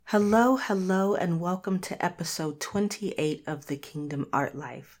Hello, and welcome to episode 28 of the Kingdom Art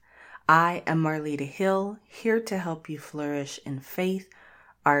Life. I am Marlita Hill, here to help you flourish in faith,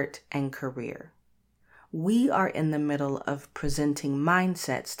 art, and career. We are in the middle of presenting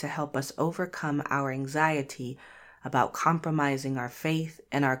mindsets to help us overcome our anxiety about compromising our faith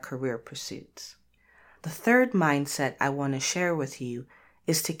and our career pursuits. The third mindset I want to share with you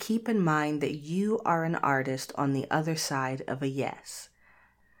is to keep in mind that you are an artist on the other side of a yes.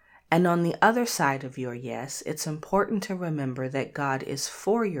 And on the other side of your yes, it's important to remember that God is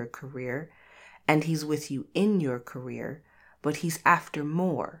for your career and He's with you in your career, but He's after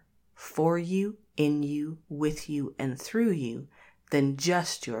more for you, in you, with you, and through you than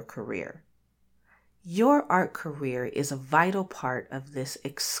just your career. Your art career is a vital part of this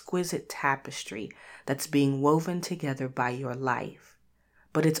exquisite tapestry that's being woven together by your life,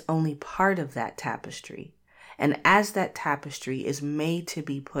 but it's only part of that tapestry. And as that tapestry is made to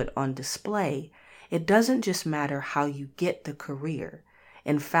be put on display, it doesn't just matter how you get the career.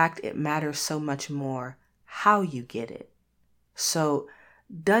 In fact, it matters so much more how you get it. So,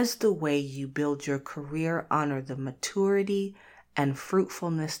 does the way you build your career honor the maturity and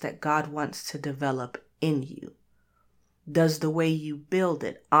fruitfulness that God wants to develop in you? Does the way you build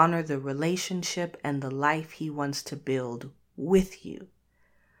it honor the relationship and the life He wants to build with you?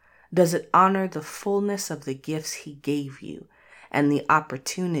 Does it honor the fullness of the gifts He gave you and the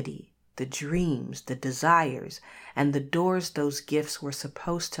opportunity, the dreams, the desires, and the doors those gifts were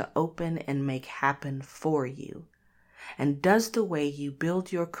supposed to open and make happen for you? And does the way you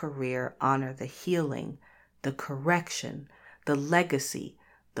build your career honor the healing, the correction, the legacy,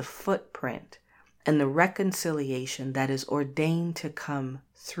 the footprint, and the reconciliation that is ordained to come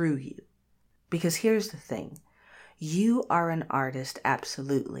through you? Because here's the thing. You are an artist,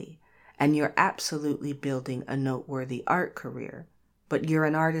 absolutely, and you're absolutely building a noteworthy art career, but you're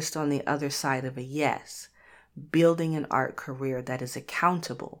an artist on the other side of a yes, building an art career that is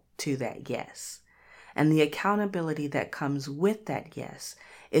accountable to that yes. And the accountability that comes with that yes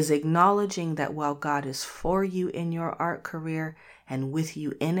is acknowledging that while God is for you in your art career and with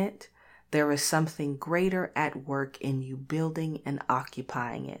you in it, there is something greater at work in you building and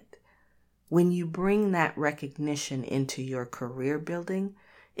occupying it. When you bring that recognition into your career building,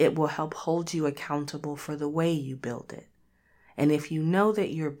 it will help hold you accountable for the way you build it. And if you know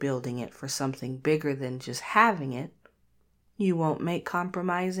that you're building it for something bigger than just having it, you won't make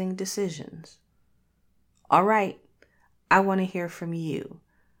compromising decisions. All right, I want to hear from you.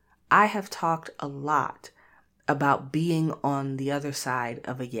 I have talked a lot about being on the other side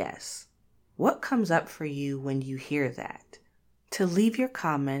of a yes. What comes up for you when you hear that? To leave your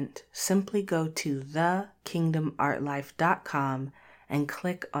comment, simply go to thekingdomartlife.com and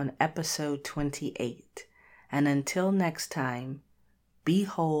click on episode 28. And until next time, be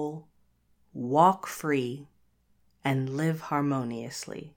whole, walk free, and live harmoniously.